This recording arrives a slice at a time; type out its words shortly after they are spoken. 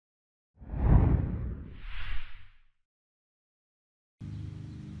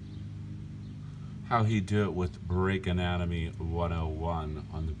how he do it with Brake Anatomy 101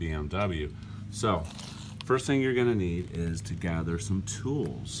 on the BMW. So, first thing you're gonna need is to gather some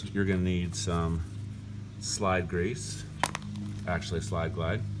tools. You're gonna need some slide grease, actually slide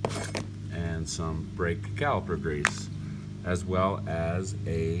glide, and some brake caliper grease, as well as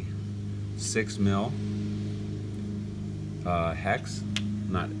a 6mm hex,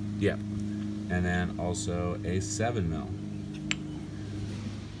 and then also a 7mm.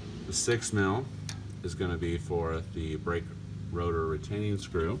 The 6mm is going to be for the brake rotor retaining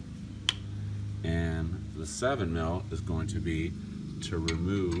screw, and the 7mm is going to be to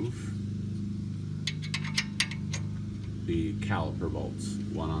remove the caliper bolts,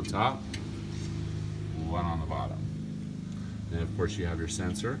 one on top, one on the bottom. And of course you have your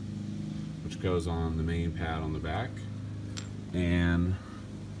sensor, which goes on the main pad on the back. And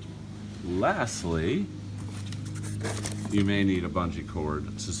lastly, you may need a bungee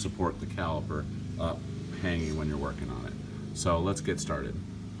cord to support the caliper up hanging when you're working on it. So let's get started.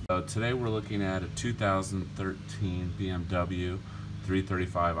 So today we're looking at a 2013 BMW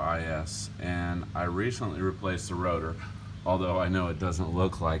 335 IS, and I recently replaced the rotor, although I know it doesn't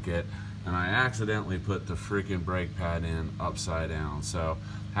look like it, and I accidentally put the freaking brake pad in upside down. So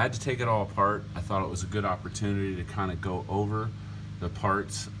I had to take it all apart. I thought it was a good opportunity to kind of go over the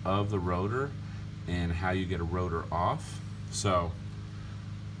parts of the rotor and how you get a rotor off. So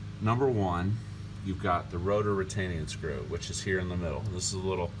number one, you've got the rotor retaining screw, which is here in the middle. This is a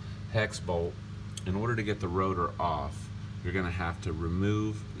little hex bolt. In order to get the rotor off, you're gonna have to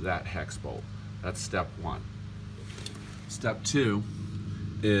remove that hex bolt. That's step one. Step two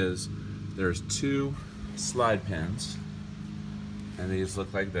is there's two slide pins, and these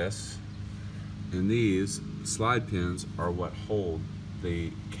look like this, and these slide pins are what hold the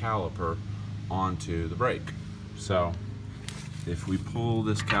caliper onto the brake. So if we pull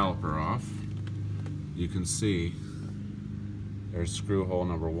this caliper off, you can see there's screw hole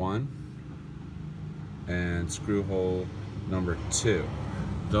number one and screw hole number two.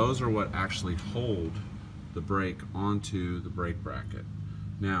 Those are what actually hold the brake onto the brake bracket.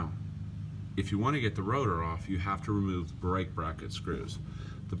 Now, if you want to get the rotor off, you have to remove the brake bracket screws.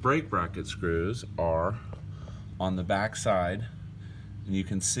 The brake bracket screws are on the back side, and you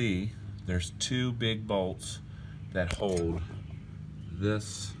can see there's two big bolts that hold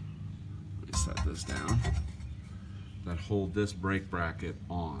this, let me set this down, that hold this brake bracket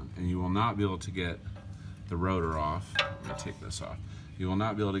on, and you will not be able to get the rotor off. Let me take this off. You will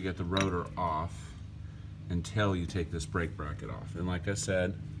not be able to get the rotor off until you take this brake bracket off. And like I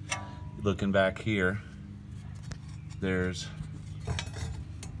said, looking back here, there's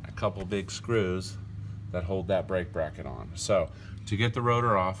a couple big screws that hold that brake bracket on. So to get the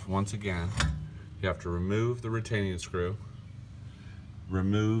rotor off, once again, you have to remove the retaining screw,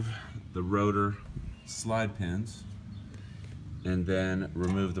 remove the rotor slide pins, and then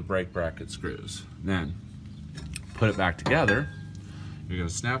remove the brake bracket screws. Then put it back together. You're going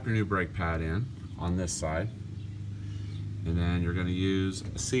to snap your new brake pad in on this side, and then you're going to use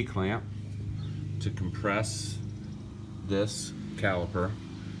a C-clamp to compress this caliper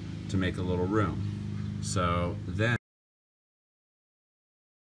to make a little room. So then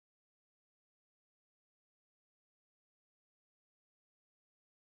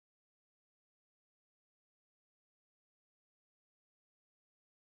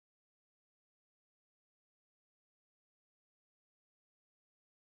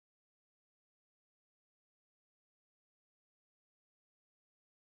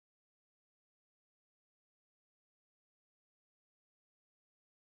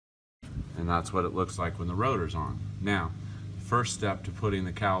and that's what it looks like when the rotor's on. Now, the first step to putting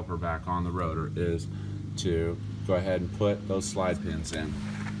the caliper back on the rotor is to go ahead and put those slide pins in.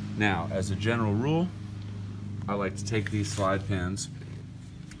 Now, as a general rule, I like to take these slide pins,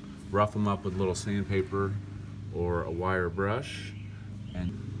 rough them up with a little sandpaper or a wire brush,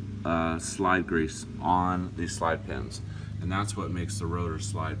 and slide grease on these slide pins. And that's what makes the rotor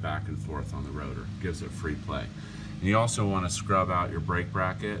slide back and forth on the rotor, gives it free play. And you also want to scrub out your brake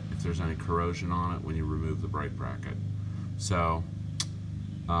bracket if there's any corrosion on it when you remove the brake bracket. So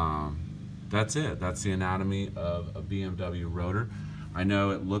that's it. That's the anatomy of a BMW rotor. I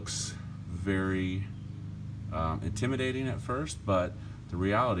know it looks very intimidating at first, but the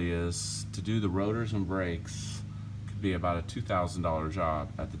reality is to do the rotors and brakes could be about a $2,000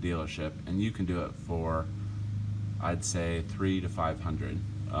 job at the dealership, and you can do it for, I'd say, $300 to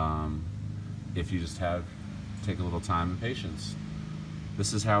 $500 if you just take a little time and patience.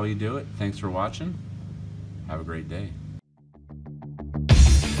 This is how you do it. Thanks for watching. Have a great day.